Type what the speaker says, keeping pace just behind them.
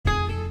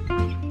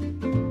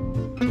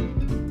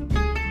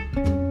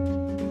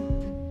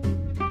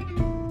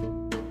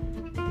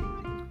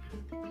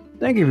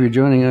Thank you for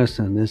joining us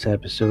on this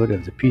episode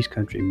of the Peace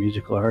Country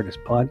Musical Artist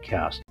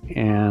Podcast,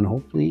 and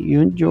hopefully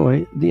you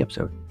enjoy the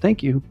episode.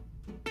 Thank you.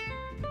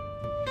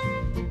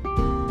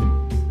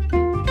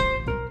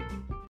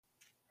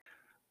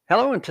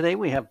 Hello, and today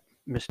we have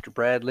Mr.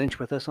 Brad Lynch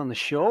with us on the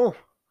show.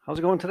 How's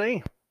it going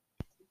today?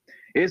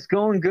 It's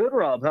going good,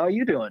 Rob. How are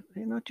you doing?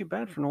 Hey, not too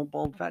bad for an old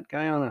bald fat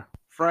guy on a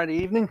Friday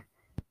evening.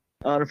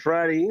 On a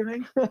Friday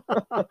evening?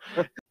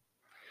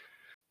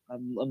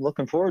 I'm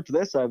looking forward to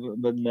this. I've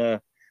been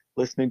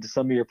listening to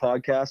some of your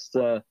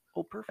podcasts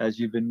as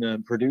you've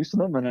been producing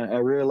them, and I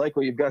really like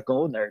what you've got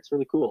going there. It's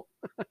really cool.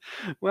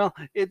 Well,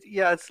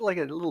 it's like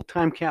a little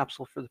time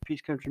capsule for the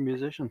Peace Country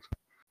musicians.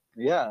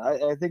 Yeah,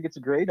 I think it's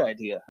a great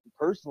idea.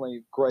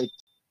 Personally, quite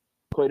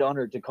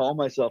honored to call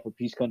myself a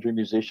Peace Country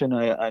musician.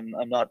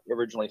 I'm not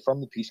originally from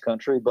the Peace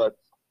Country, but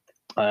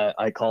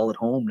I call it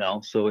home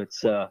now. So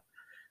it's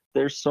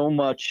there's so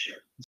much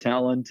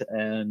talent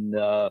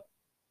and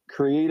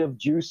creative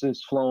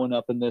juices flowing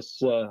up in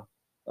this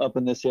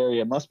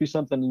area. Must be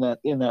something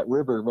in that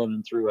river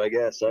running through, I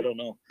guess. I don't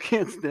know.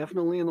 It's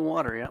definitely in the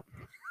water, yeah.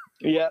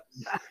 Yeah.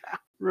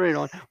 Right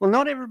on. Well,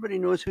 not everybody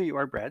knows who you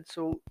are, Brad.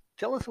 So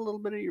tell us a little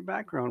bit of your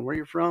background, where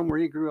you're from, where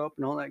you grew up,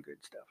 and all that good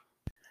stuff.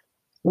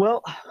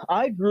 Well,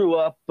 I grew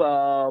up,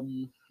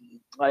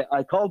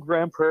 I call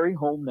Grand Prairie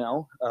home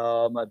now.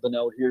 I've been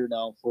out here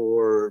now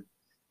for,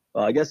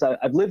 I guess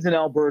I've lived in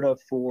Alberta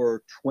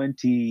for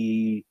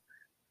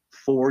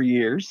 24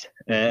 years.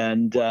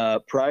 And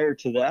prior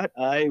to that,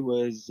 I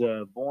was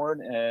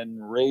born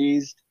and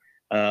raised,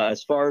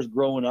 as far as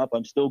growing up,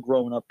 I'm still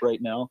growing up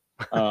right now.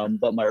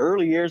 But my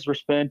early years were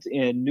spent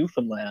in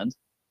Newfoundland,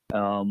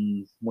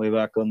 way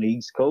back on the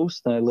East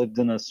Coast. I lived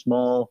in a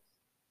small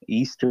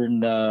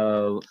eastern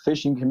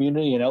fishing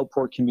community, an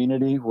outport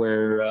community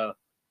where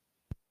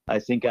I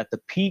think at the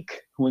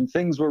peak when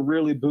things were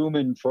really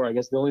booming for, I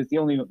guess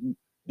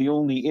the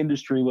only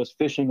industry was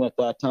fishing at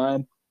that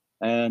time,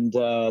 and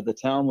the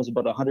town was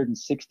about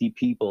 160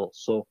 people.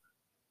 So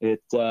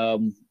it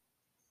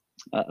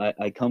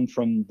I come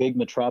from big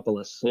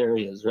metropolis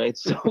areas, right?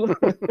 So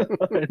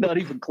not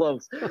even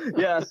close.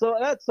 Yeah, so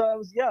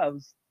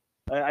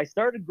I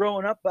started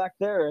growing up back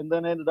there and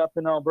then ended up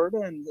in Alberta,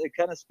 and it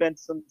kind of spent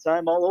some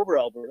time all over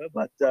Alberta.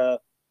 But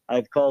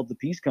I've called the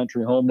Peace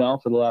Country home now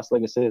for the last,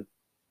 like I said,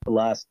 the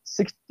last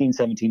 16,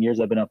 17 years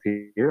I've been up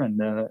here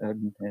and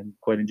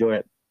quite enjoy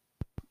it.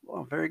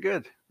 Well, very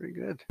good. Very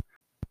good.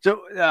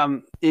 So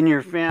in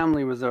your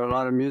family, was there a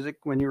lot of music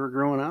when you were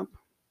growing up?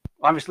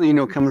 Obviously,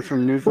 coming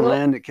from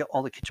Newfoundland,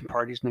 all the kitchen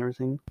parties and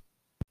everything.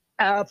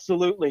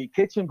 Absolutely.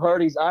 Kitchen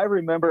parties. I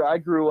remember I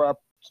grew up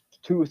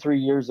 2 or 3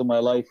 years of my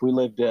life. We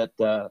lived at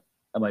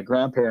my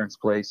grandparents'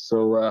 place.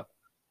 So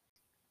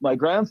my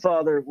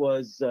grandfather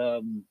was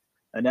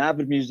an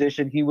avid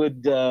musician. He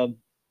would,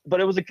 but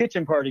it was a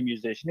kitchen party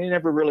musician. He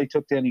never really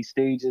took to any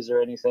stages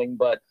or anything.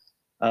 But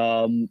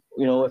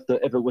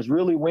if it was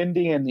really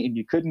windy and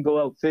you couldn't go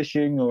out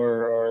fishing,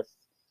 or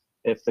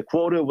if the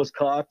quota was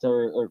caught,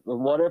 or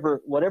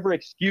whatever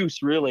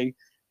excuse really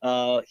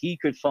he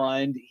could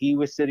find, he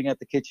was sitting at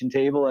the kitchen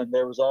table, and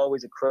there was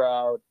always a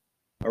crowd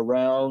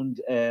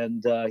around,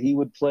 and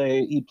he'd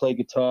play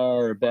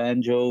guitar or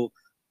banjo,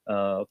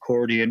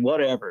 accordion,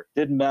 whatever.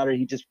 Didn't matter.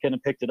 He just kind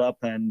of picked it up,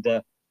 and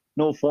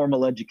no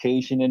formal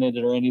education in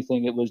it or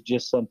anything. It was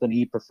just something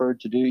he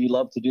preferred to do. He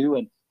loved to do,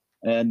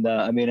 and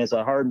I mean, as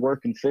a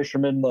hard-working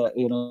fisherman,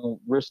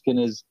 risking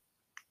his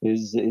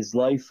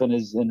life and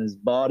his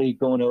body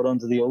going out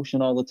onto the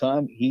ocean all the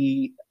time,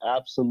 he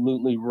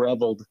absolutely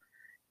reveled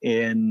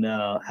in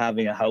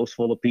having a house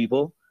full of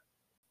people.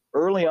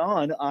 Early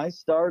on, I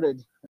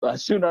started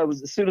as soon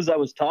as I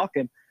was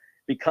talking,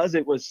 because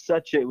it was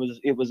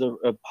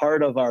a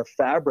part of our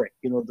fabric.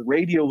 The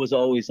radio was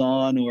always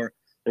on, or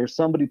there was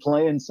somebody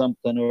playing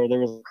something, or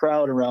there was a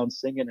crowd around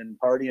singing and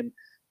partying,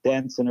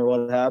 dancing, or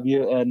what have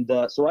you. And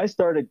so I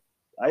started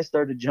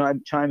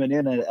chiming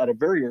in at a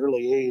very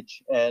early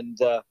age, and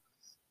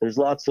there's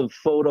lots of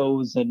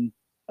photos, and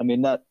I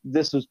mean,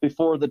 this was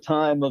before the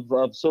time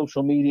of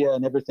social media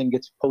and everything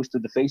gets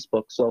posted to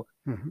Facebook. So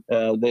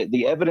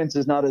the evidence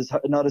is not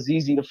as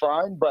easy to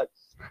find, but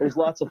there's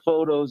lots of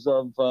photos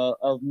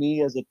of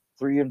me as a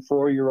 3 and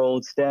 4 year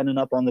old standing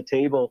up on the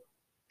table,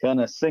 kind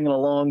of singing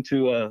along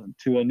to a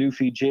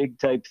Newfie jig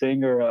type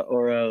thing,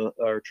 or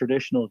a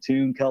traditional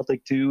tune,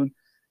 Celtic tune.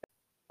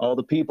 All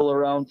the people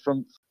around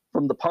from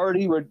the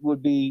party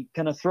would be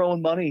kind of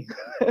throwing money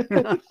at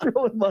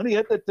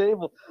the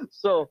table.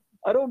 So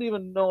I don't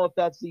even know if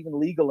that's even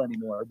legal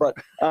anymore, but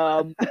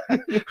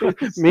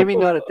maybe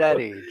not at that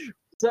age.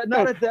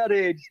 Not at that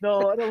age.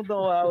 No, I don't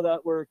know how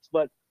that works.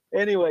 But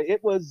anyway,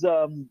 it was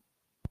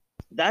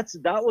that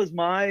was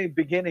my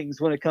beginnings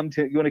when it came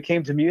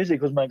to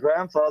music. Was my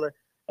grandfather,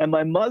 and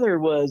my mother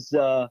was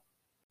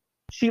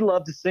she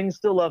loved to sing,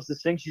 still loves to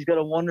sing. She's got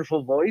a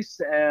wonderful voice,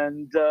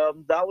 and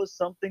that was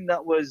something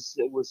it was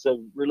a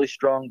really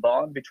strong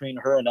bond between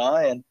her and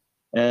I,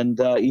 and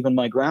even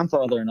my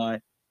grandfather and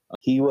I.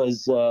 He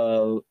was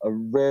a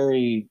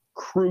very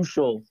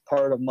crucial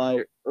part of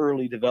my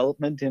early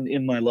development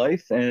in my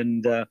life,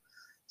 and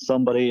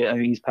somebody. I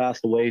mean, he's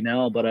passed away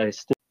now, but I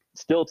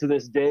still to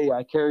this day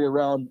I carry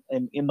around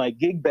in my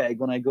gig bag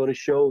when I go to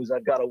shows.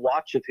 I've got a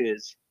watch of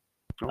his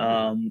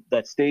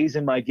that stays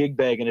in my gig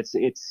bag, and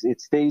it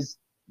stays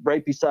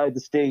right beside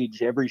the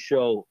stage every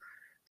show.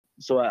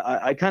 So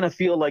I kind of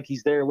feel like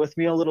he's there with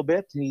me a little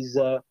bit. He's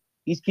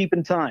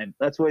keeping time.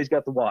 That's why he's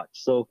got the watch.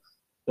 So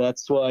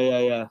that's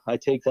why I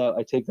take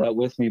that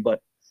with me. But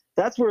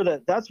that's where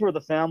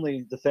the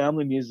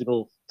family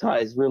musical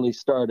ties really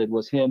started,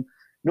 was him.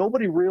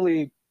 Nobody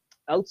really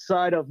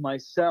outside of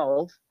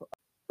myself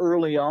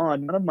early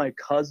on, none of my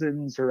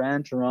cousins or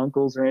aunts or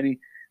uncles or any,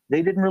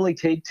 they didn't really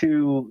take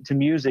to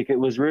music. It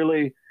was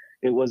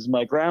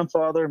my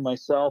grandfather,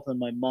 myself, and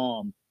my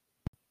mom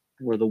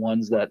were the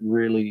ones that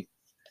really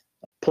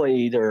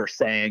played or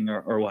sang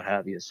or what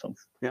have you. So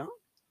yeah,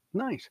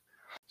 nice.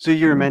 So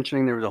you were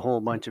mentioning there was a whole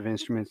bunch of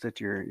instruments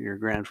that your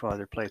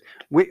grandfather played.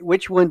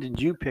 Which one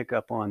did you pick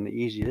up on the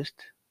easiest?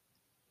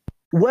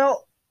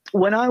 Well,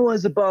 when I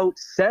was about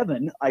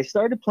 7, I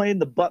started playing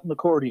the button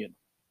accordion.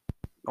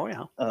 Oh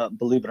yeah.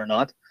 Believe it or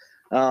not.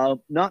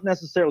 Not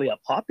necessarily a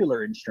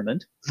popular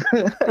instrument,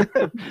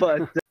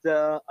 but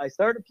I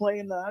started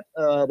playing that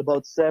at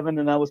about 7,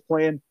 and I was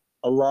playing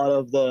a lot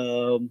of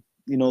the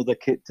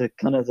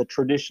kind of the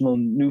traditional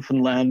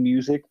Newfoundland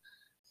music,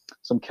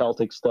 some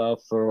Celtic stuff,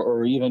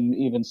 or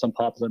even some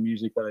popular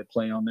music that I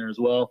play on there as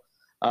well.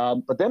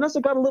 But then as I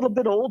got a little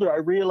bit older, I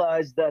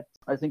realized that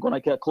I think when I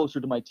got closer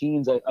to my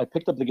teens, I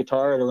picked up the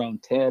guitar at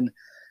around 10.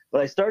 But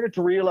I started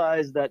to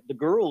realize that the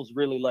girls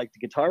really liked the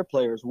guitar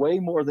players way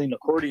more than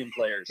accordion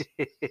players.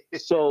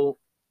 So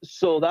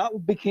that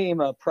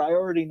became a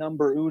priority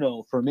number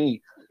uno for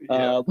me.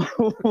 Yeah.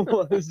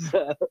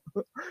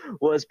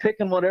 Was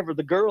picking whatever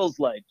the girls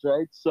liked,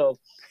 right? So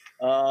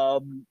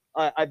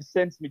I've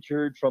since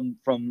matured from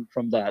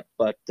that,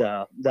 but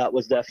that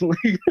was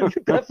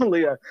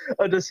definitely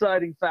a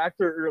deciding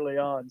factor early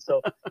on.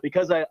 So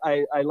because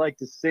I like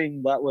to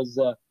sing, that was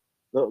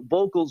the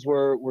vocals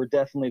were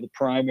definitely the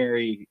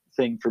primary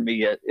thing for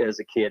me as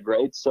a kid,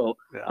 right? So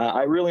yeah.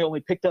 I really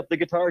only picked up the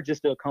guitar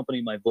just to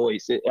accompany my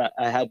voice.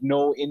 I had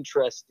no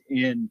interest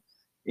in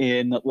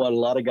what a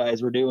lot of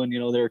guys were doing. They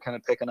were kind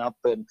of picking up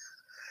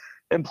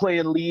and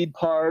playing lead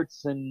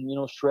parts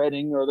and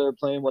shredding, or they're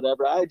playing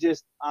whatever.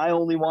 I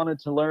only wanted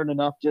to learn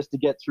enough just to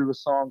get through a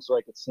song so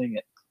I could sing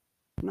it.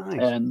 Nice.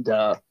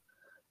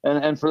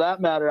 And for that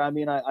matter, I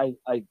mean, I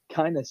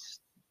kind of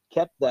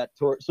kept that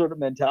sort of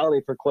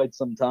mentality for quite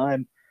some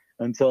time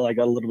until I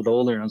got a little bit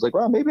older, and I was like,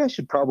 well, maybe I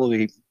should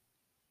probably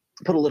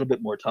put a little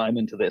bit more time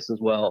into this as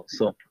well.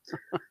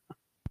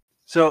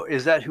 So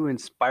is that who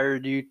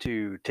inspired you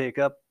to take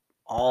up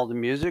all the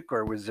music,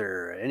 or was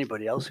there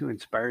anybody else who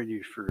inspired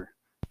you for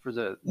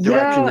the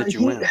direction that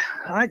you went?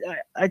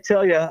 I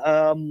tell you,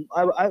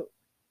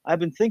 I've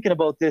been thinking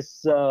about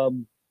this,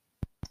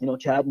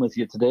 chatting with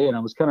you today, and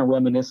I was kind of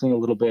reminiscing a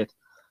little bit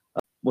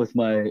with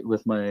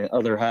my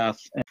other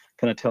half, and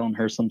kind of telling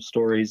her some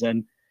stories.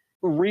 And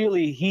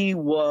really, he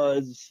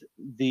was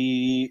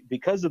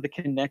because of the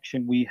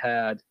connection we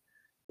had,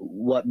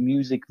 what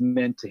music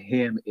meant to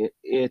him,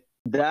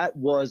 that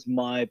was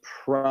my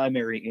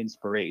primary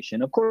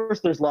inspiration. Of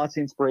course, there's lots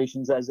of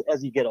inspirations as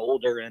you get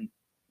older and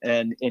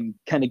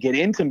kind of get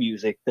into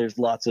music. There's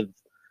lots of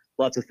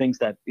things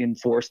that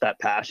enforce that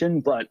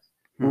passion, but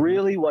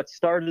really what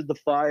started the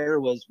fire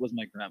was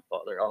my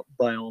grandfather,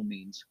 by all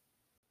means.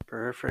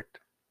 Perfect.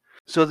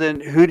 So then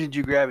who did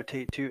you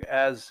gravitate to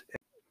as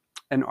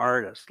an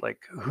artist? Like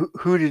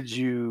who did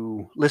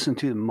you listen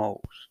to the most?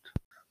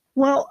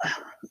 Well,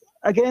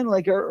 again,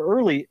 like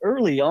early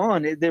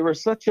on, there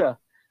was such an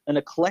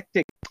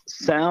eclectic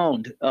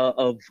sound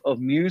of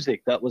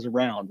music that was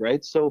around,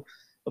 right? So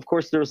of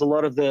course there was a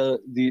lot of the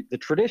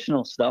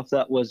traditional stuff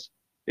that was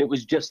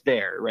just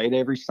there, right?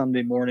 Every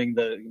Sunday morning,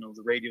 the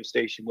radio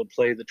station would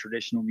play the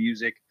traditional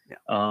music.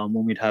 Yeah.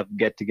 When we'd have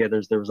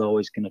get-togethers, there was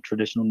always kind of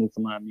traditional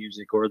Newfoundland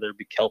music, or there'd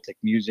be Celtic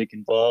music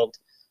involved.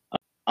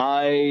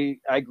 I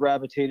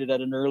gravitated at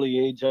an early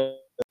age.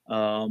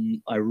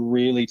 I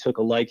really took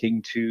a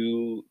liking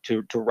to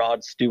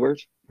Rod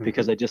Stewart,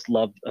 because I just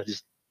loved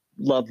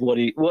what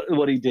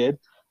he did.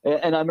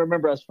 And I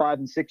remember I was 5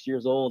 and 6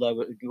 years old. I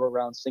would go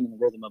around singing "The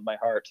Rhythm of My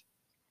Heart"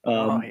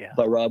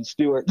 by Rod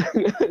Stewart.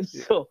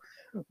 So.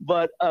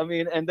 But I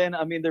mean,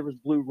 there was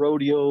Blue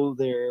Rodeo.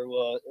 There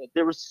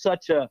was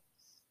such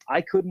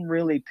I couldn't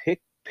really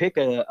pick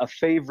a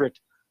favorite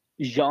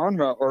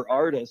genre or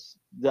artist.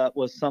 That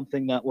was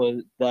something that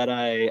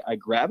I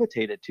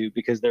gravitated to,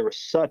 because there was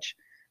such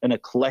an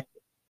eclectic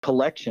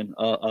collection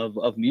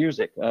of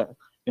music. I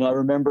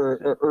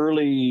remember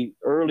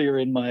earlier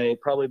in my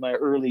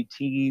early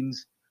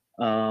teens,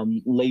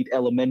 late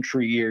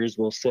elementary years,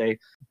 we'll say,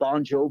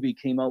 Bon Jovi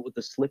came out with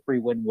the "Slippery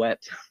When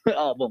Wet"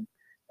 album.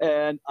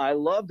 And I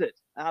loved it,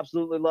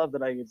 absolutely loved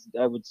it.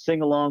 I would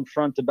sing along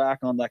front to back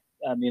on that.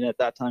 I mean, at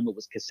that time it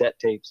was cassette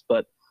tapes,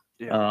 but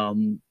yeah.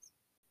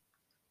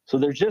 So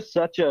there's just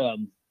such I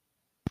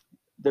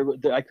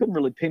couldn't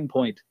really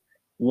pinpoint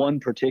one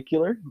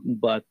particular,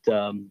 but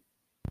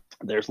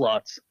there's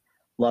lots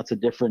lots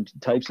of different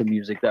types of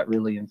music that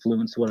really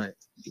influenced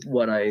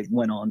what I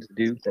went on to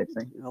do, type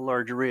thing. A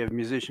large array of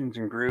musicians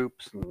and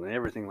groups and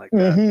everything like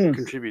that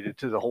contributed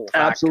to the whole factor.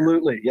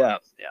 Absolutely, yeah.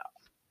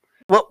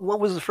 What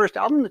was the first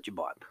album that you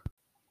bought?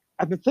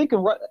 I've been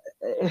thinking,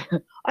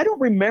 I don't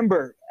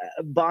remember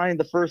buying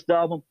the first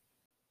album.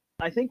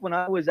 I think when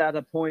I was at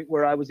a point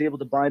where I was able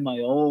to buy my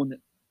own,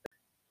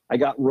 I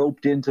got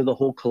roped into the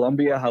whole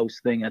Columbia House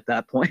thing at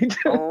that point.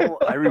 Oh,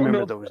 I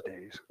remember those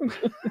days.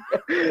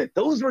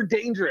 Those were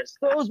dangerous.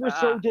 Those were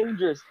so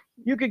dangerous.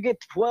 You could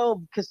get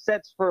 12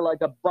 cassettes for like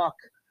 $1,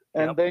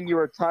 and then you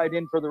were tied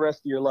in for the rest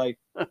of your life.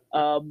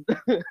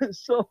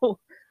 So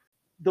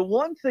the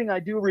one thing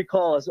I do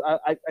recall is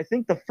I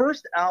think the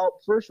first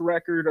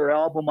record or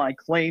album I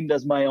claimed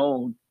as my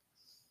own,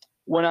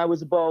 when I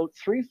was about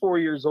 3-4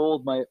 years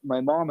old.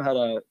 My mom had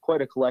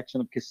quite a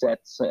collection of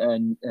cassettes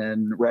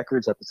and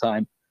records at the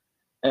time.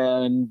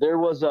 And there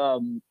was a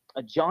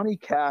Johnny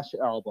Cash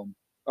album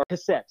or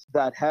cassette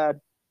that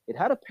had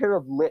a pair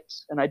of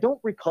lips, and I don't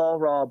recall,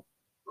 Rob,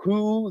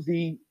 who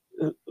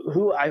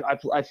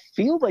I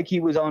feel like he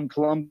was on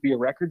Columbia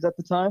Records at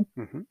the time,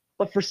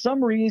 but for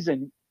some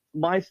reason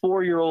my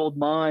 4-year-old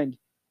mind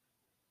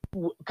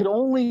could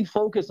only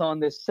focus on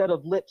this set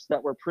of lips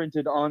that were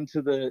printed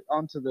onto the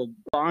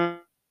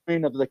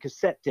spine of the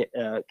cassette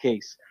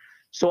case.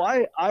 So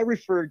I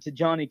referred to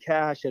Johnny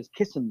Cash as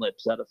Kissin'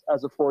 Lips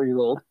as a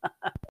 4-year-old.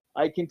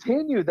 I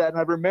continued that, and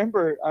I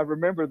remember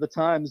the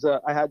times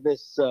I had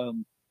this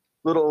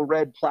little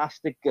red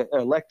plastic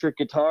electric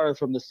guitar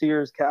from the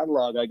Sears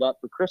catalog I got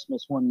for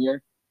Christmas one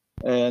year,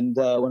 and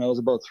when I was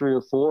about 3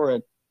 or 4,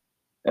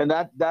 and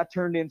that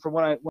turned in from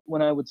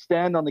when I would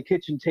stand on the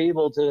kitchen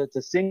table to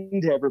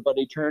sing to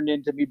everybody, turned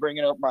into me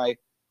bringing out my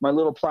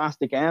little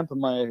plastic amp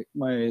and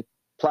my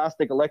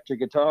plastic electric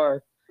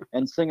guitar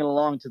and singing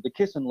along to the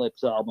Kissin'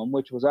 Lips album,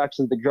 which was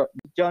actually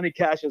Johnny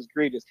Cash's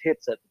greatest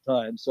hits at the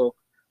time. So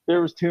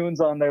there was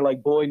tunes on there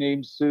like Boy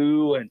Named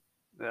Sue, and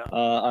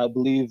I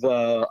believe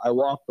I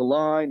Walk the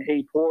Line,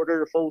 Hey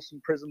Porter,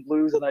 Folsom Prison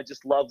Blues, and I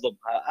just love them.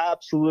 I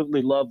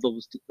absolutely love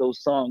those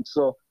songs.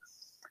 So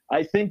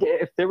I think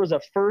if there was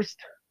a first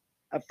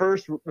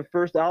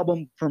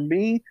album for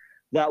me,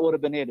 that would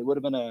have been it. It would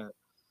have been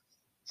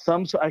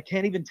I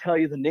can't even tell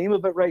you the name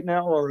of it right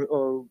now,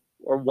 or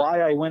why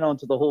I went on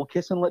to the whole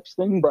Kissin' Lips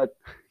thing, but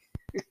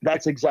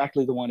that's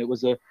exactly the one. It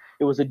was a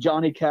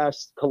Johnny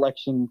Cash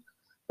collection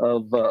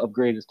of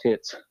greatest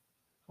hits.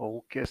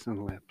 Oh,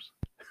 Kissin' Lips.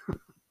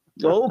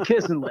 Oh,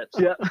 Kissin' Lips,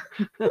 yeah.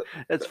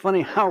 It's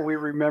funny how we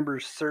remember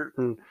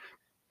certain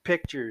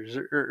pictures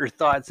or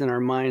thoughts in our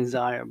mind's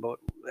eye about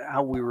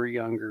how we were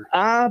younger.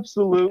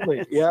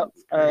 Absolutely, yeah.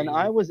 And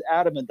I was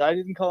adamant. I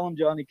didn't call him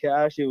Johnny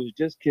Cash. It was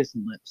just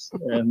Kissin' Lips.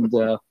 And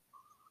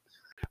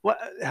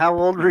how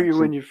old were you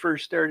when you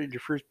first started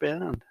your first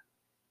band?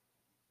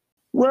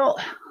 Well,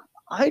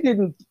 I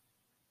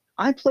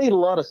played a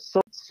lot of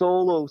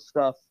solo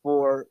stuff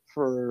for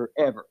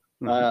forever.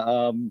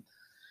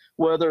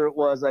 Whether it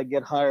was I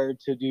get hired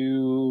to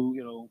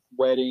do,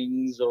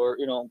 weddings or,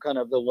 kind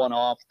of the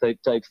one-off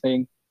type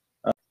thing.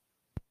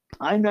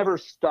 I never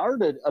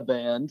started a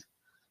band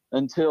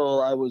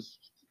until I was,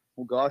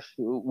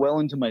 well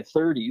into my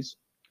 30s.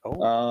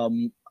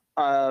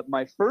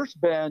 My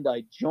first band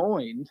I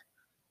joined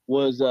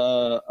was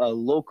a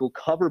local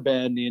cover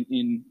band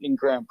in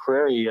Grand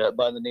Prairie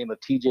by the name of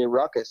TJ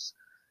Ruckus.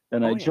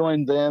 And I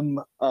joined them,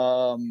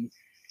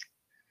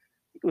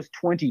 it was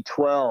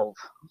 2012.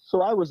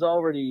 So I would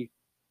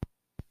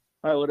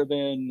have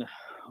been,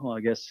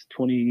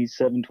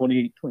 27,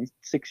 28,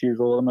 26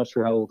 years old. I'm not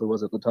sure how old I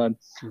was at the time.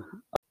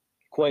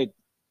 Quite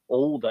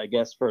old, I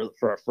guess, for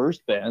our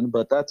first band,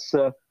 but that's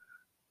the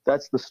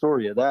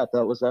story of that.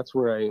 That's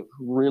where I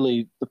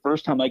really, the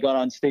first time I got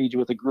on stage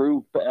with a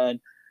group.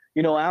 And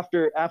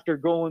after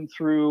going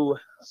through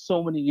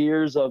so many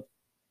years of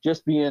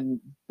just being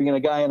a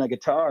guy on a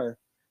guitar,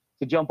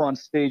 to jump on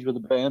stage with a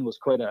band was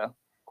quite a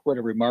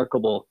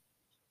remarkable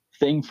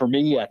thing for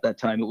me at that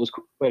time. It was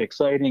quite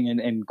exciting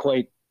and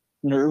quite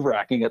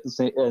nerve-wracking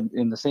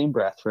in the same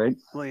breath, right?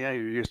 Well, yeah,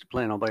 you're used to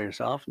playing all by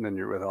yourself, and then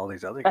you're with all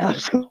these other guys.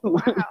 Absolutely.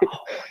 Wow,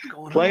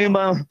 what's going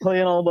on?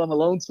 Playing all by my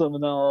lonesome,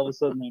 and now all of a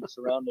sudden I'm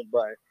surrounded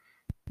by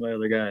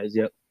other guys.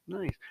 Yep.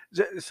 Nice.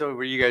 So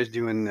were you guys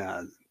doing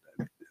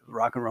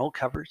rock and roll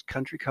covers,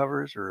 country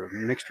covers, or a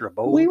mixture of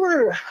both?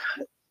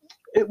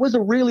 It was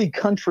a really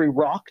country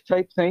rock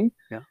type thing.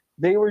 Yeah.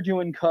 They were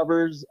doing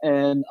covers,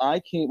 and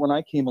when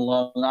I came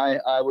along,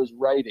 I was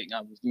writing.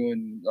 I was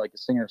doing like a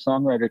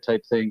singer-songwriter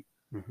type thing.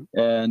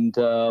 And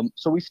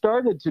so we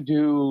started to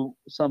do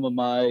some of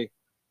my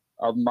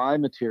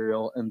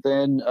material, and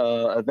then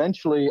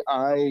eventually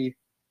I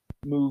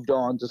moved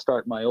on to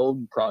start my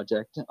own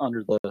project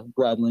under the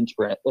Brad Lynch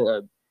band.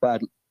 I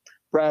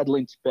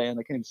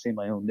can't even say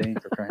my own name,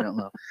 for crying out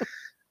loud.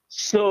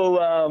 So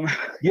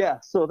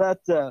so that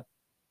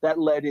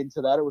led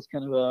into that. It was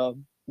kind of a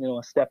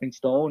stepping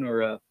stone,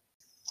 or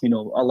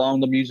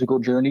along the musical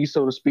journey,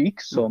 so to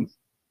speak. So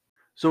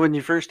when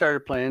you first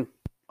started playing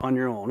on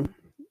your own,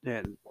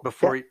 and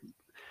before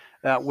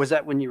was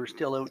that when you were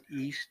still out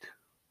east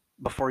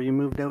before you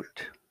moved out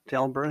to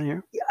Alberta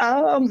here?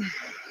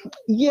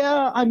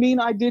 Yeah, I mean,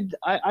 I did.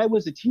 I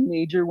was a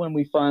teenager when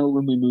we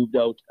moved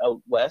out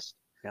west.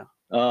 Yeah.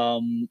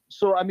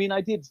 So I mean,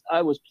 I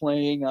was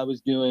playing. I was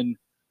doing.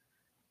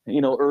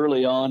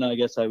 Early on, I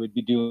guess I would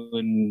be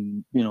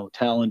doing,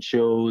 talent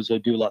shows.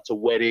 I'd do lots of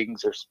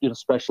weddings or,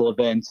 special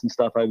events and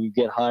stuff. I would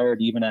get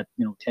hired even at,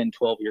 10,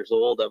 12 years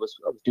old. I was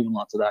doing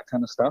lots of that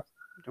kind of stuff.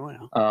 Oh,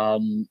 yeah.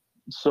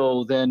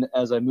 So then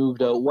as I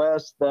moved out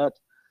west, that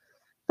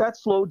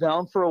slowed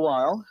down for a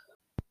while.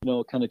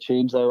 It kind of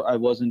changed. I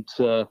wasn't,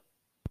 I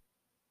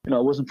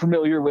wasn't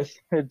familiar with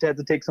it. Had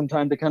to take some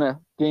time to kind of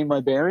gain my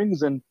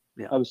bearings. And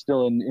Yeah. I was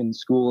still in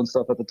school and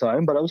stuff at the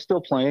time, but I was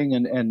still playing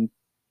and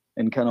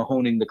kind of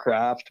honing the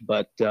craft,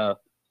 but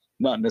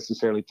not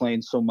necessarily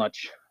playing so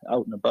much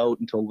out and about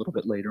until a little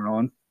bit later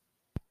on.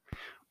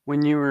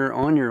 When you were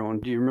on your own,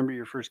 do you remember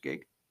your first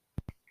gig?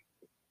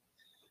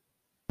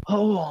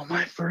 Oh,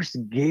 my first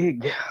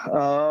gig.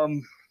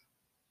 I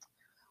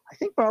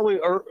think probably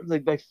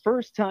like my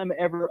first time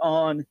ever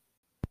on.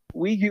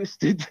 We used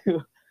to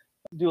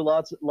do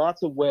lots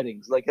of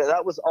weddings. Like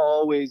that was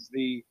always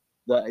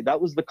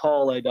that was the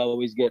call I'd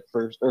always get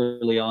first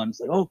early on. It's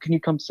like, oh, can you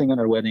come sing on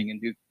our wedding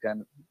and do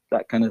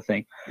that kind of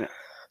thing. Yeah.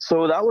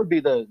 So that would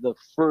be the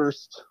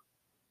first,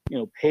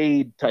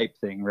 paid type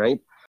thing, right?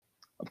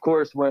 Of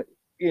course,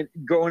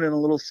 growing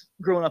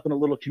up in a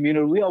little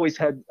community, we always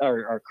had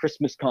our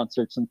Christmas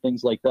concerts and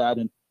things like that.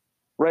 And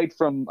right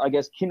from, I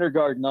guess,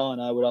 kindergarten on,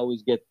 I would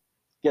always get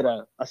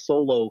a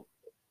solo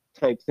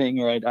type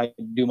thing, or I'd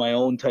do my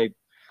own type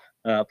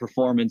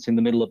performance in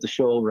the middle of the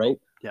show, right?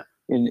 Yeah.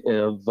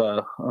 Of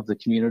the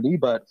community,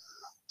 but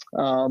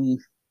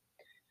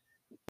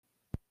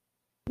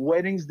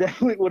weddings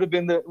definitely would have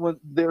been the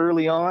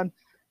early on.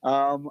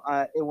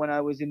 When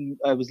I was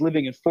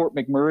living in Fort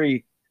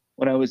McMurray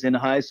when I was in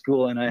high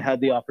school, and I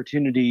had the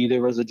opportunity.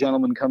 There was a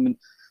gentleman coming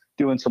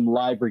doing some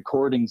live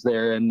recordings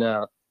there, and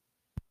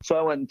so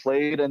I went and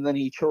played, and then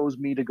he chose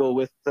me to go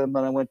with them,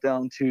 and I went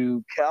down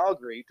to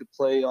Calgary to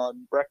play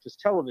on breakfast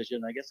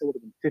television. I guess I would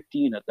have been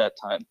 15 at that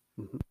time.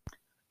 Mm-hmm.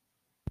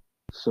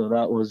 So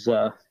that would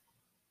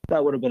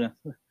have been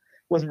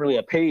wasn't really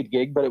a paid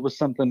gig, but it was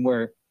something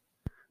where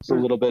it's a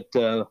little bit.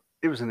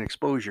 It was an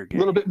exposure gig. A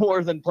little bit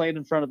more than playing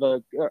in front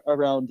of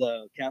around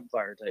a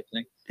campfire type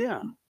thing.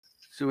 Yeah.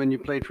 So when you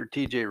played for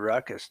TJ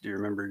Ruckus, do you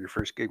remember your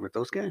first gig with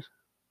those guys?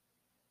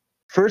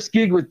 First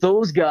gig with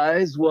those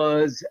guys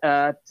was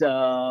at,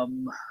 I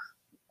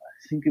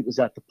think it was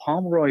at the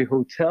Pomeroy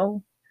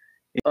Hotel.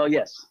 Oh,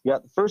 yes. Yeah,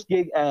 the first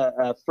gig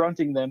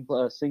fronting them,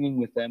 singing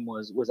with them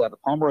was at the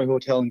Pomeroy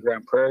Hotel in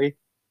Grand Prairie.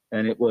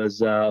 And it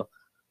was, I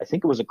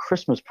think it was a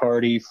Christmas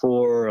party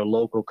for a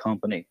local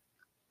company.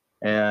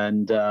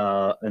 And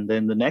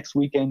then the next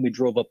weekend we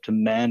drove up to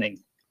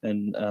Manning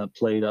and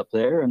played up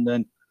there. And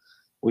then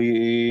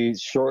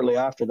shortly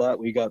after that,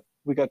 we got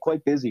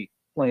quite busy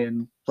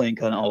playing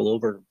kind of all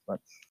over. But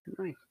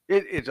nice.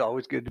 It's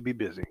always good to be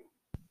busy.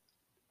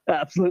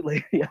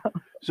 Absolutely, yeah.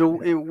 So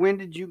when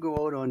did you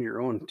go out on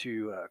your own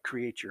to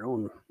create your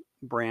own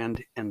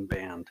brand and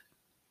band?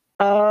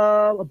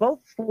 About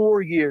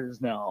 4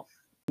 years now.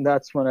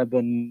 That's when I've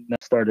been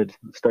started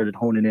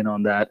honing in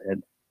on that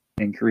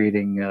and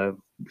creating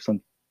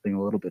something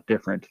a little bit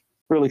different.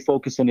 Really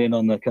focusing in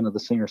on the kind of the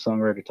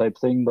singer-songwriter type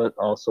thing, but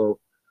also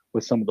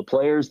with some of the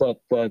players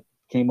that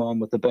came on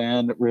with the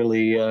band,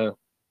 really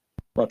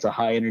lots of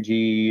high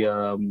energy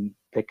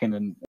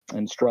picking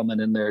and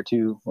strumming in there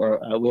too. Or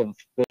we have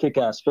a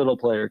kick-ass fiddle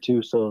player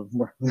too, so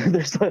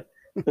there's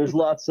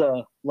lots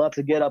of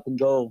get up and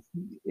go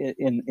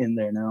in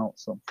there now.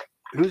 So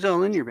who's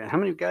all in your band? How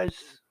many guys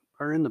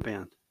are in the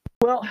band?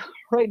 Well,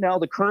 right now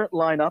the current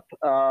lineup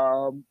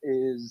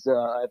is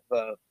I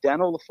have Dan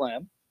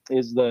Olaflam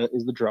is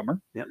the drummer.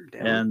 Yep,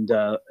 Dan.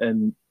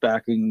 And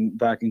backing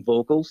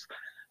vocals.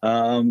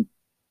 On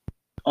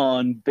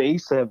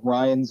bass I have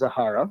Ryan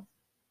Zahara.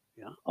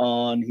 Yeah.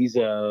 He's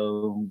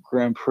a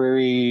Grand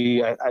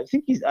Prairie. I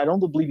think I don't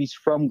believe he's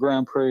from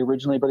Grand Prairie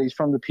originally, but he's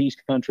from the Peace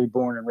Country,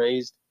 born and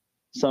raised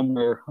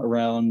somewhere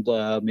around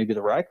maybe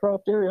the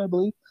Rycroft area, I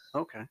believe.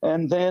 Okay.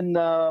 And then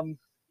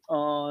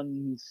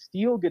on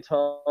steel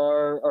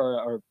guitar,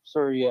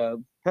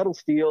 pedal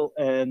steel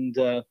and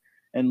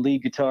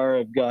lead guitar,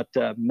 I've got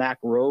Mac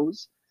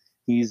Rose.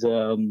 He's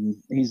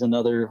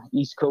another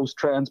East Coast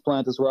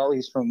transplant as well.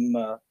 He's from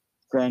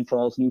Grand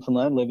Falls,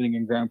 Newfoundland, living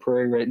in Grand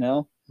Prairie right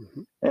now.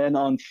 Mm-hmm. And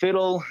on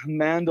fiddle,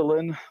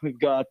 mandolin, we've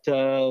got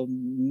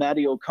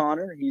Matty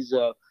O'Connor. He's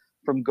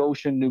from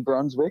Goshen, New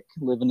Brunswick,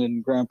 living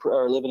in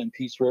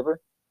Peace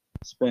River.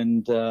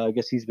 I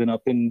guess he's been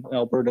up in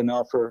Alberta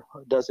now for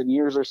a dozen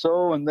years or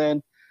so. And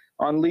then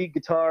on lead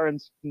guitar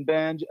and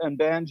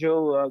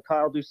banjo,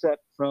 Kyle Doucette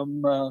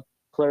from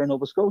Clare,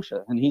 Nova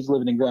Scotia, and he's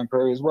living in Grand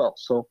Prairie as well.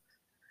 So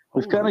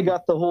we've kind of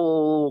got the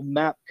whole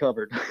map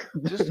covered.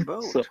 Just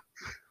about.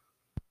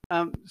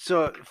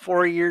 So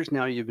 4 years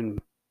now you've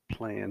been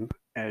playing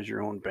as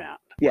your own band.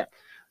 Yeah.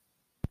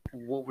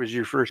 What was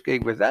your first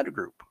gig with that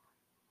group?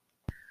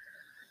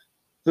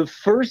 The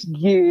first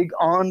gig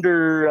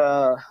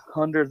under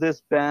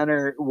this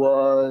banner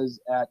was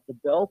at the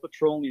Bell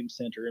Petroleum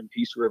Center in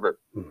Peace River.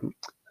 Mm-hmm.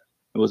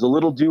 It was a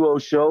little duo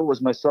show. It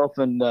was myself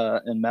and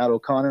Matt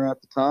O'Connor at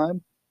the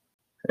time,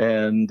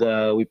 and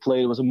we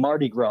played. It was a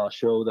Mardi Gras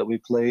show that we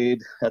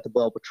played at the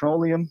Bell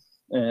Petroleum,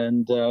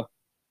 and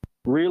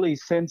really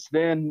since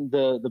then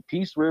the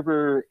Peace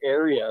River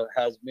area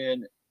has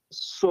been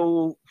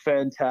so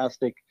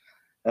fantastic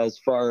as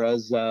far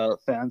as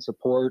fan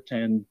support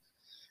and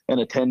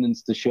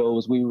attendance to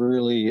shows. We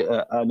really,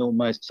 I know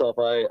myself,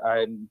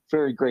 I'm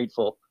very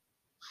grateful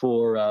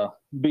for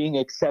being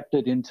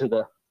accepted into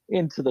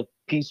the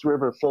Peace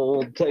River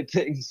fold type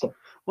thing. So,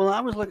 Well,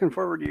 I was looking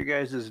forward to you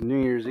guys'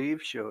 New Year's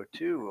Eve show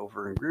too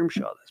over in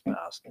Grimshaw this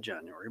past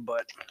January,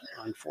 but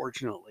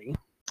unfortunately,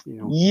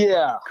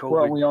 yeah, COVID,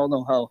 well, we all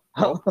know how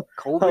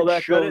COVID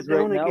that shut goes it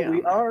down right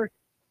now. again.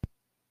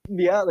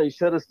 Yeah, they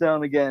shut us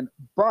down again,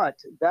 but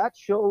that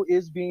show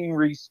is being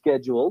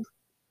rescheduled.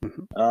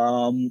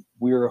 Mm-hmm.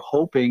 We're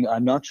hoping,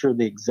 I'm not sure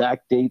the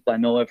exact date. I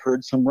know I've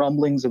heard some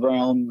rumblings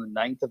around the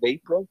 9th of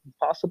April,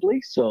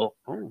 possibly. So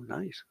Oh,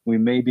 nice. we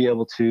may be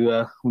able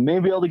to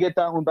get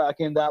that one back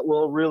in. That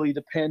will really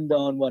depend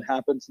on what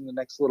happens in the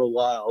next little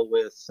while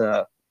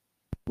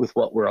with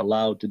what we're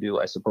allowed to do,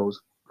 I suppose.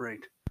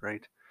 Right.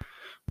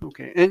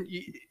 Okay. And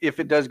if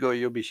it does go,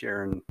 you'll be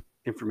sharing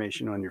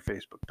information on your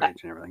Facebook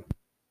page and everything.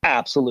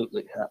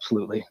 Absolutely.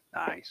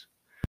 Nice.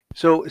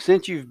 So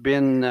since you've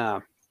been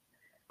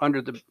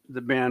under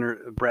the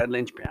banner of Brad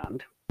Lynch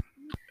Band,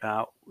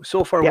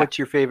 so far, What's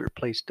your favorite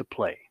place to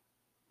play?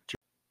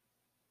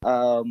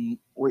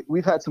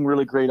 We've had some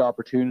really great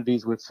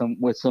opportunities with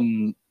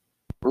some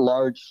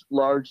large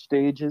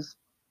stages,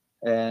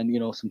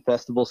 and some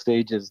festival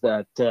stages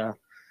that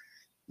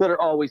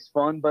are always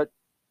fun. But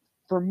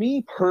for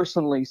me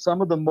personally,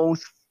 some of the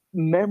most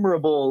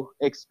memorable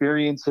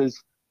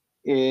experiences,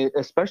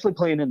 especially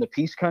playing in the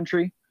Peace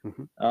Country,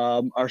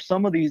 are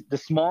some of the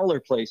smaller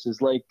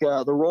places like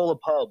the Rolla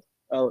Pub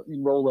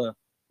in Rolla,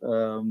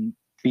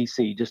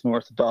 BC, just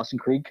north of Dawson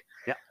Creek.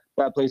 Yeah,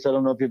 that place. I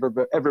don't know if you've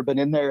ever been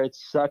in there.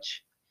 It's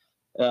such,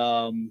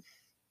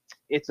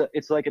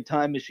 it's like a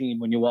time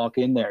machine when you walk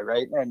in there,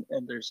 right?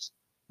 And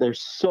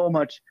there's so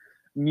much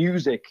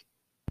music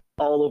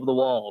all over the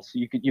walls.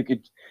 You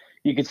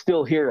could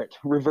still hear it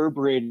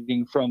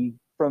reverberating from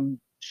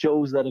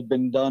shows that have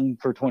been done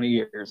for 20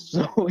 years.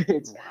 So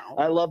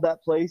I love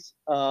that place.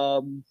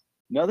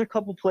 Another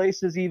couple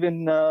places,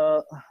 even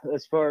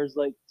as far as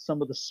like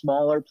some of the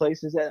smaller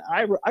places,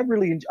 I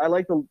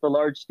like the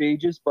large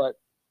stages, but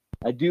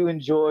I do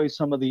enjoy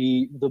some of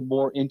the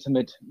more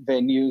intimate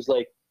venues.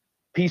 Like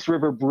Peace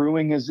River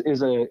Brewing is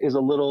a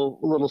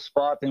little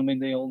spot. I mean,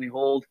 they only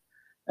hold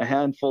a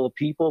handful of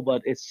people,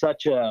 but it's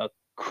such a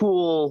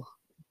cool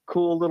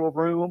little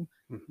room.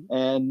 Mm-hmm.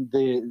 And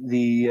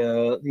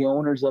the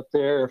owners up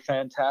there are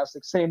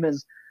fantastic. Same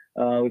as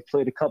we've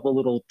played a couple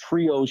little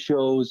trio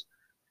shows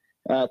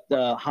at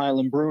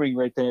Highland Brewing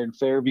right there in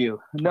Fairview.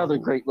 Another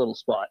great little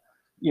spot.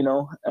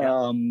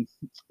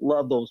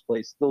 Love those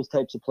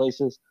types of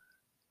places.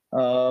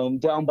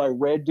 Down by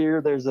Red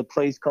Deer, there's a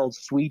place called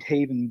Sweet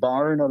Haven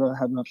Barn.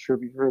 I'm not sure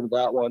if you've heard of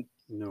that one.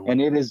 No.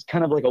 And it is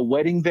kind of like a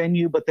wedding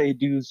venue, but they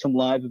do some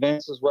live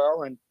events as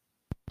well. And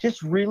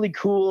just really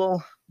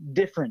cool,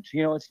 different.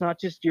 It's not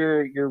just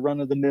your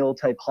run-of-the-mill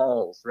type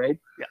halls, right?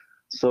 Yeah.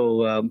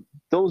 So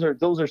those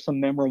are some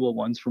memorable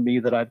ones for me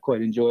that I've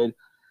quite enjoyed.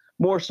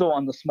 More so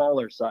on the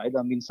smaller side.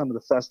 I mean, some of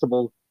the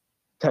festival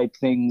type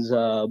things.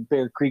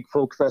 Bear Creek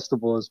Folk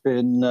Festival has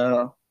been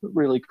a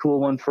really cool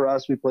one for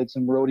us. We played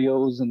some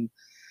rodeos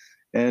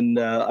and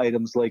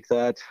items like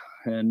that,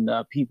 and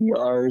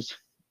PBRs,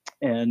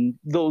 and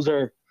those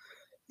are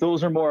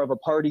more of a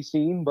party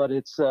scene, but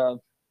it's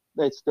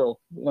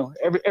still,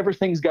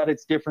 everything's got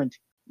its different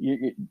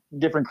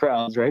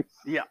crowds, right?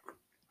 Yeah.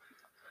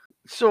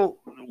 So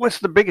what's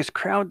the biggest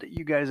crowd that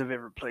you guys have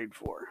ever played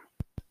for?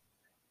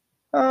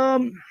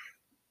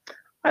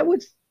 I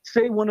would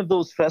say one of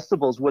those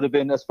festivals would have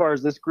been, as far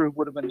as this group,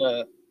 would have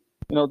been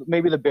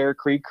maybe the Bear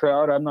Creek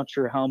crowd. I'm not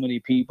sure how many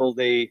people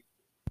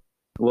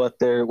what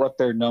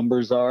their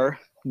numbers are,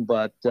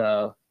 but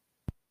that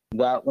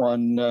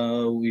one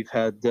we've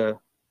had a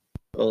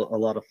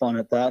lot of fun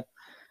at that.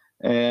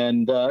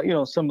 And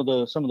some of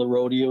the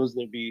rodeos,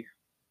 there'd be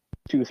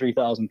 2,000 or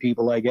 3,000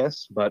 people, I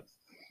guess, but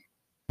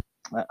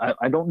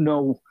I don't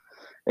know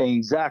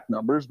exact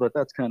numbers, but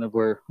that's kind of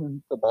where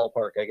the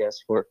ballpark, I guess,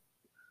 for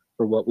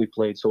what we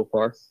played so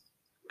far.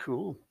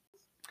 Cool.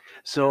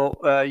 So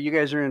you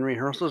guys are in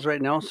rehearsals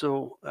right now.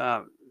 So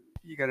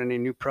you got any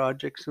new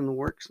projects in the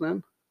works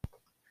then?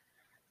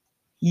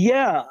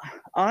 Yeah,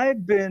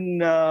 I've been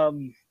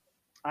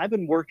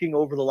working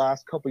over the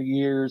last couple of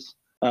years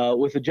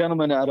with a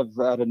gentleman out of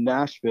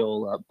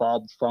Nashville,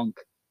 Bob Funk.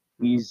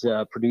 He's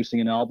producing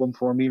an album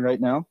for me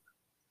right now.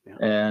 Yeah.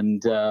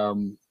 And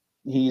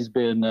he's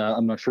been,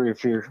 I'm not sure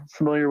if you're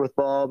familiar with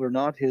Bob or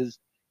not. His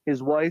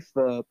wife,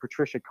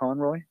 Patricia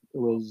Conroy,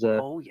 was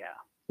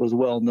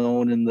well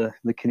known in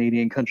the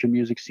Canadian country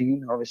music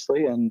scene,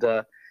 obviously. And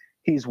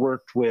he's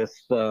worked with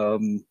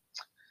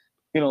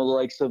the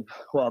likes of,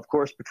 well, of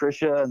course,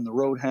 Patricia and the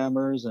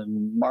Roadhammers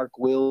and Mark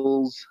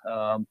Wills.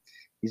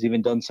 He's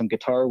even done some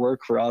guitar work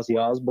for Ozzy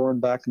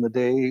Osbourne back in the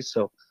day.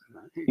 So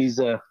he's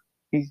a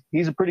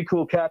pretty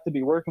cool cat to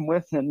be working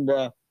with. And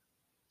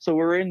so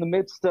we're in the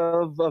midst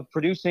of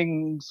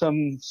producing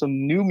some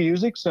new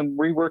music, some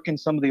reworking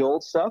some of the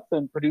old stuff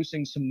and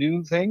producing some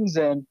new things.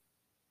 And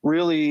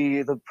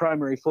really the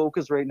primary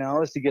focus right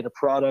now is to get a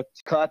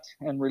product cut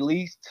and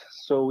released,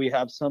 so we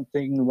have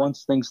something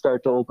once things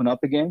start to open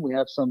up again. We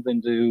have something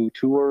to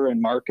tour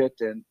and market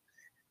and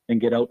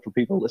get out for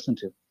people to listen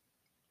to.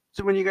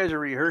 So when you guys are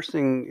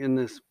rehearsing in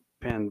this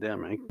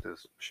pandemic,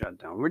 this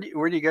shutdown, where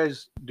do you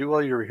guys do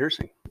all your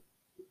rehearsing?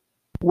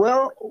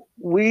 Well,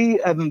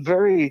 we have been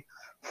very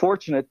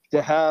fortunate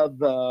to have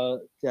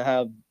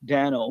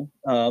Dano,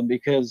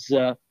 because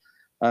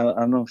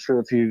I'm not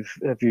sure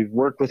if you've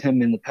worked with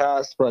him in the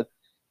past, but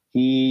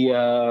he's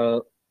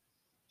probably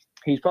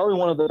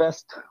one of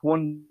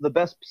the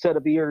best set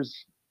of ears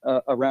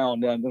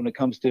around when it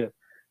comes to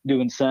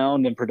doing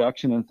sound and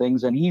production and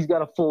things. And he's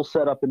got a full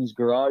setup in his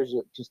garage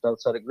just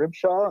outside of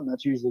Grimshaw, and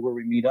that's usually where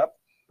we meet up.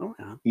 Oh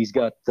yeah. He's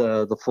got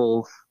our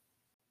full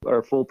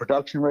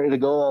production ready to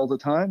go all the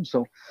time.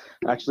 So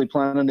actually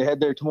planning to head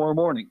there tomorrow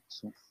morning.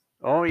 So.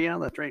 Oh yeah,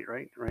 that's right.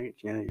 Yeah,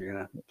 you're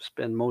gonna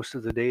spend most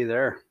of the day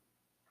there.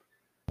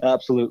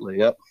 Absolutely,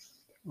 yep.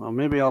 Well,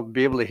 maybe I'll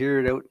be able to hear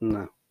it out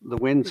in the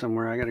wind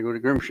somewhere. I got to go to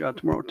Grimshaw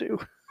tomorrow too.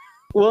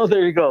 Well,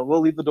 there you go. We'll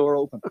leave the door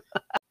open.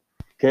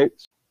 Okay.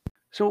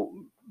 So,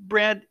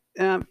 Brad,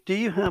 do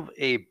you have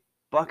a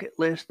bucket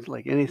list,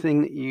 like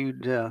anything that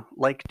you'd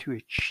like to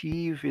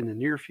achieve in the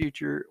near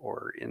future,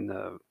 or in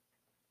the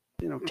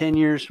 10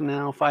 years from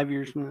now, 5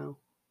 years from now?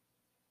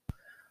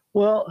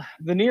 Well,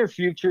 the near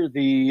future,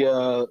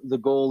 the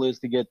goal is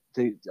to get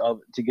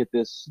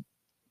this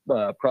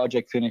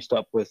project finished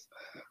up with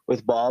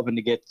Bob, and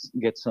to get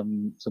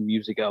some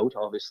music out,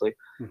 obviously.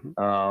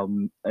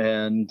 Mm-hmm.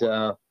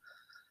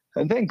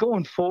 And then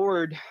going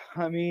forward,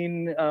 I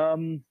mean,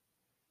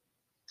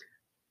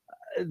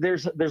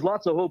 there's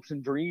lots of hopes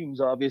and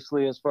dreams,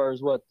 obviously, as far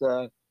as what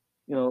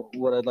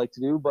what I'd like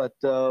to do, but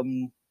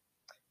the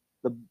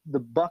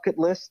bucket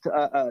list,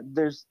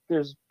 there's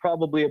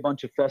probably a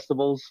bunch of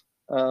festivals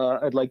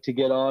I'd like to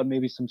get on,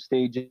 maybe some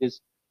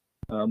stages,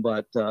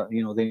 but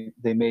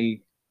they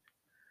may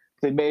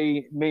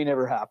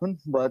never happen.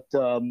 But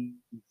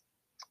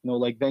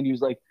like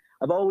venues, like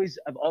I've always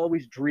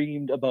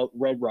dreamed about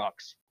Red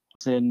Rocks.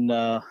 It's in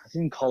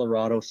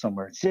Colorado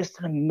somewhere. It's just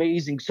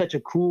amazing, such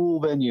a cool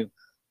venue,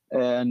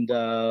 and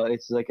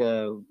it's like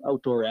a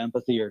outdoor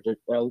amphitheater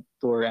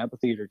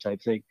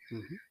type thing.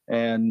 Mm-hmm.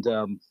 And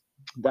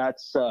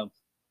that's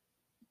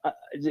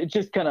it's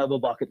just kind of a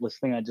bucket list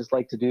thing I'd just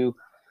like to do.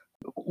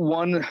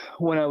 When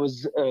I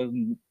was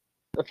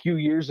a few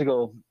years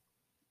ago,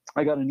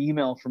 I got an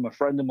email from a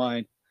friend of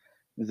mine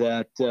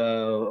that,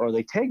 or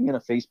they tagged me in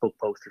a Facebook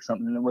post or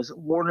something, and it was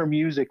Warner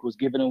Music was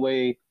giving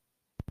away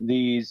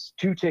these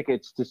 2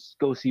 tickets to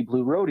go see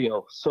Blue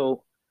Rodeo.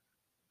 So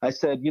I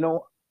said,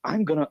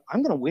 I'm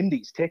gonna win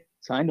these tickets.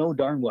 I know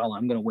darn well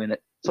I'm gonna win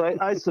it. So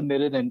I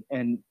submitted, and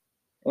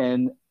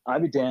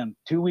I'd be damned.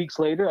 2 weeks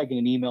later, I get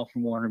an email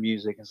from Warner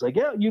Music. It's like,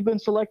 yeah, you've been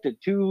selected,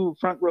 2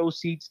 front row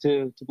seats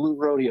to Blue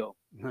Rodeo.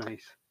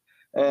 Nice.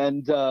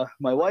 And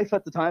my wife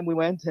at the time, we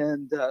went,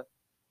 and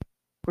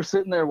we're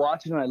sitting there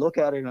watching, and I look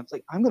at her, and I was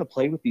like, I'm going to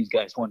play with these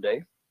guys one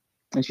day.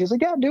 And she's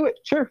like, yeah, do it.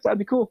 Sure, that'd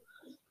be cool.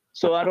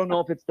 So I don't know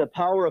if it's the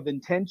power of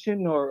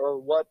intention or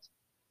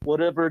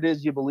whatever it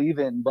is you believe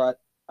in, but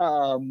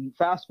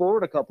fast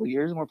forward a couple of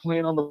years, and we're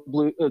playing on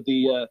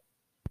the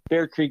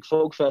Bear Creek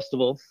Folk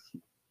Festival.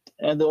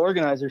 And the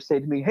organizers say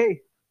to me,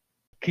 hey,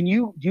 do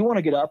you want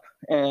to get up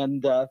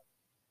and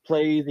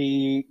play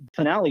the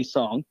finale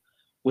song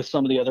with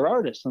some of the other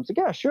artists? And I was like,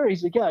 yeah, sure.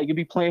 He's like, yeah, you'll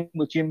be playing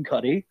with Jim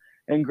Cuddy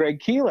and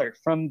Greg Keeler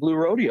from Blue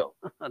Rodeo.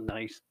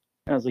 Nice.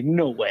 And I was like,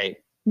 no way.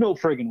 No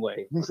friggin'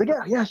 way. And he's like,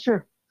 yeah,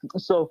 sure.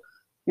 So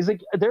he's like,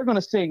 they're going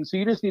to sing. So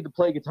you just need to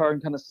play guitar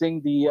and kind of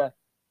sing the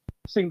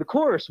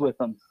chorus with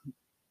them.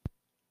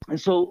 And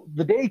so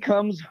the day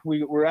comes,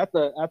 we're at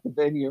the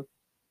venue,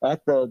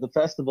 at the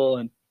festival,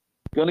 and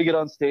going to get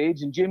on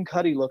stage, and Jim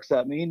Cuddy looks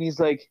at me and he's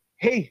like,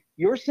 hey,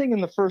 you're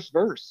singing the first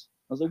verse.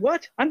 I was like,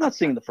 what? I'm not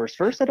singing the first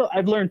verse. I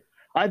didn't learn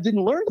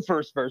the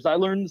first verse. I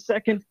learned the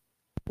second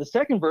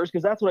verse,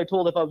 because that's what I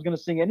told. If I was going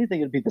to sing anything,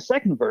 it'd be the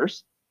second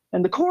verse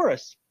and the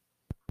chorus.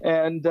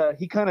 And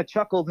he kind of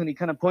chuckled, and he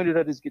kind of pointed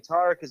at his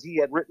guitar, because he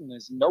had written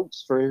his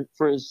notes for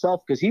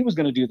himself, because he was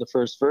going to do the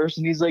first verse.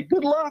 And he's like,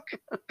 good luck.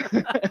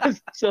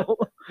 So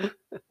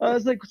I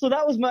was like, so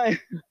that was my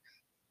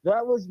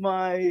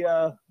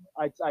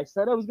I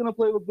said I was going to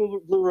play with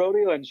Blue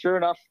Rodeo, and sure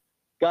enough,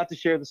 got to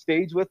share the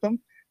stage with them.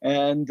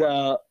 And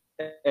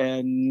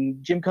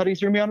Jim Cuddy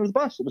threw me under the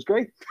bus. It was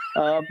great.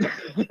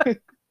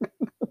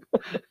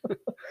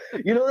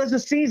 There's a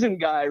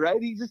seasoned guy,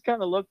 right? He just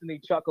kind of looked and he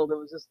chuckled. It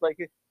was just like,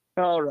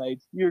 all right,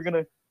 you're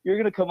gonna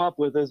come up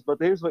with this, but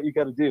here's what you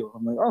got to do.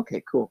 I'm like,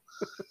 okay, cool.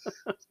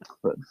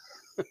 But,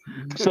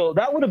 so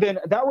that would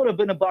have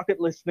been a bucket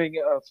list thing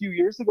a few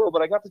years ago,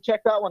 but I got to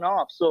check that one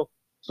off. So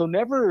So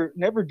never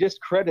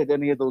discredit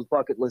any of those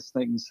bucket list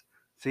things,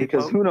 See,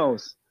 because folks, who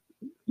knows?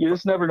 You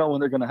just never know when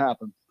they're going to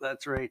happen.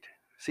 that's right.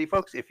 See,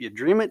 folks, if you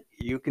dream it,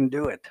 you can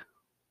do it.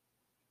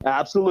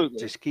 Absolutely.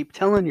 Just keep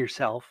telling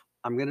yourself,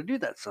 I'm going to do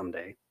that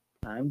someday.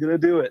 I'm going to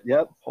do it.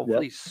 Yep.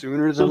 Hopefully Yep.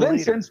 sooner than So then,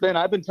 later. since then,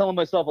 I've been telling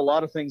myself a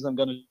lot of things I'm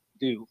going to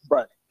do,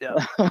 but Yeah.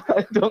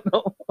 I don't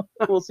know.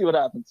 We'll see what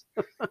happens.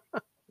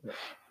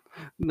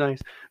 Nice.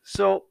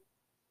 So,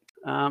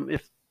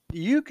 if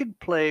you could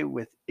play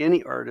with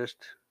any artist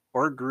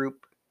or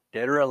group,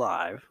 dead or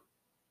alive,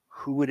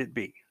 who would it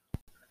be?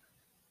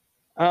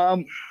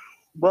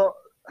 Well,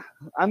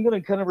 I'm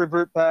going to kind of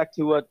revert back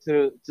to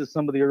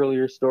some of the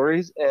earlier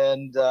stories,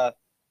 and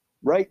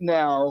right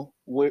now,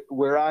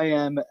 where I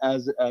am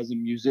as a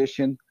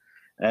musician,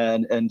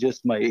 and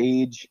just my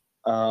age,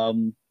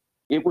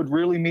 it would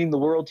really mean the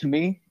world to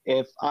me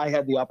if I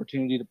had the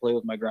opportunity to play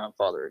with my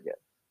grandfather again.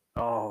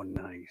 Oh,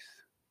 nice.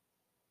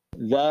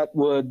 That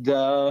would,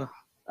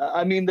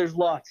 I mean, there's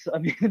lots. I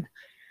mean,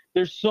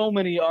 there's so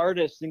many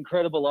artists,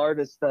 incredible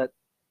artists that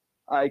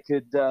I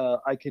could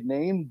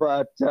name,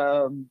 but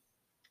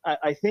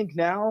I think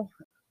now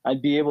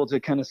I'd be able to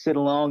kind of sit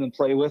along and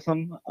play with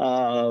them.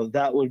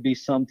 That would be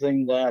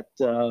something that,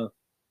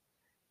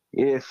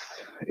 if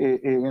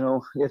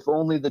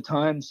only the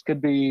times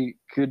could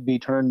be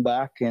turned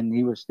back and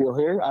he was still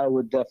here, I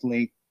would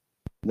definitely.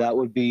 That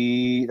would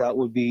be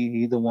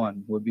the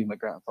one. Would be my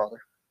grandfather.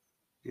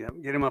 Yeah,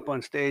 get him up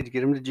on stage,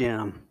 get him to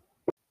jam.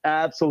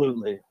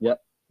 Absolutely. Yep.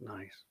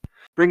 Nice.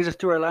 Brings us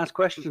to our last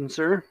question,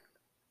 sir.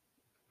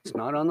 It's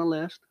not on the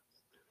list.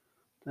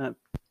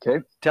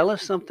 Okay. Tell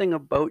us something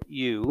about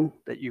you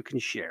that you can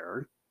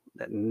share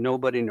that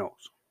nobody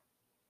knows.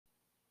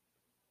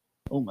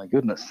 Oh my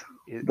goodness.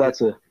 Is,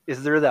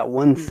 is there that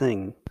one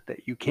thing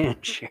that you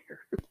can share?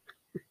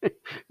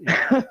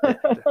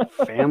 The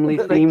family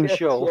themed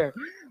show. Share.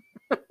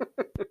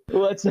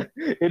 Well,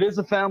 it is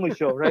a family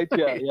show, right?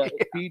 Yeah.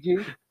 PG.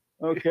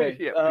 Okay.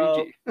 Yeah,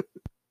 PG.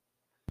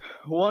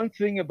 One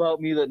thing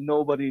about me that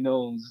nobody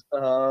knows.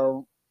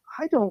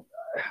 I don't.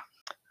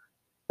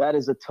 That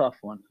is a tough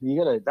one.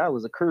 That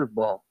was a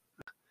curveball.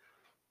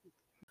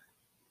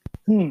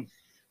 You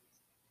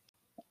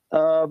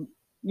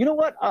know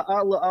what?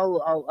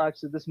 I'll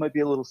actually. This might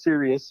be a little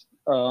serious,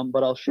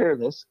 but I'll share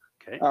this.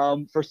 Okay.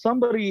 For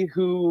somebody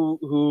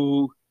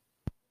who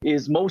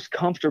is most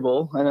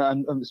comfortable, and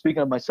I'm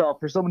speaking of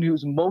myself, for someone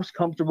who's most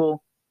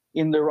comfortable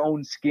in their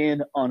own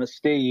skin on a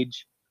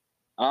stage,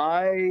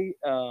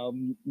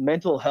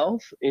 mental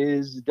health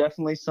is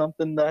definitely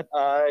something that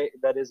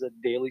is a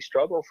daily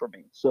struggle for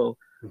me. So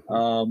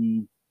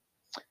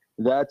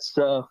that's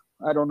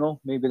I don't know,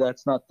 maybe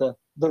that's not the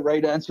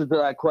right answer to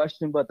that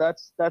question, but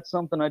that's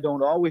something I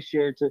don't always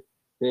share to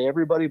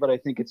everybody, but I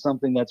think it's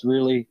something that's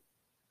really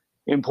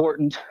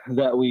important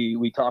that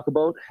we talk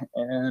about.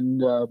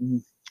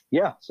 And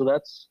yeah, so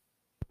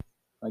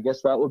I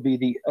guess that would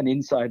be an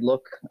inside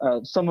look.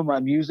 Some of my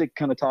music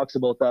kind of talks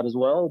about that as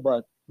well,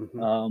 but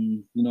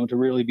to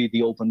really be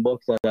the open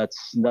book,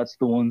 that's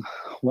the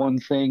one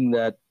thing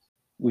that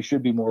we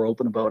should be more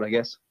open about, I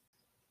guess.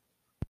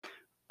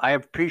 I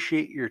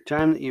appreciate your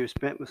time that you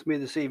spent with me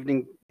this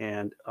evening,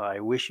 and I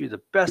wish you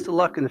the best of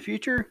luck in the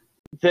future.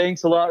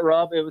 Thanks a lot,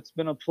 Rob. It's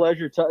been a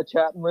pleasure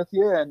chatting with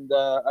you, and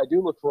I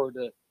do look forward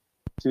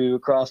to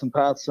crossing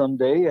paths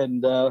someday,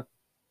 and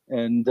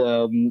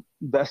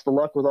best of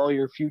luck with all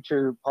your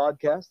future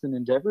podcasts and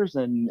endeavors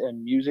and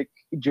music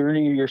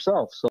journey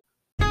yourself. So.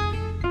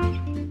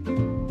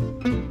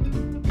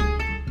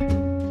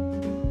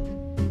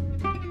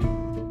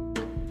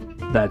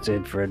 That's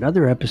it for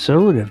another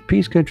episode of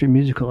Peace Country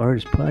Musical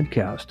Artist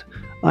Podcast.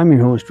 I'm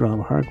your host,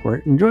 Rob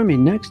Harcourt, and join me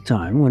next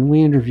time when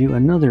we interview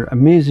another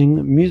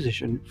amazing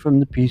musician from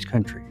the Peace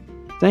Country.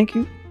 Thank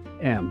you,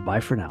 and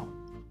bye for now.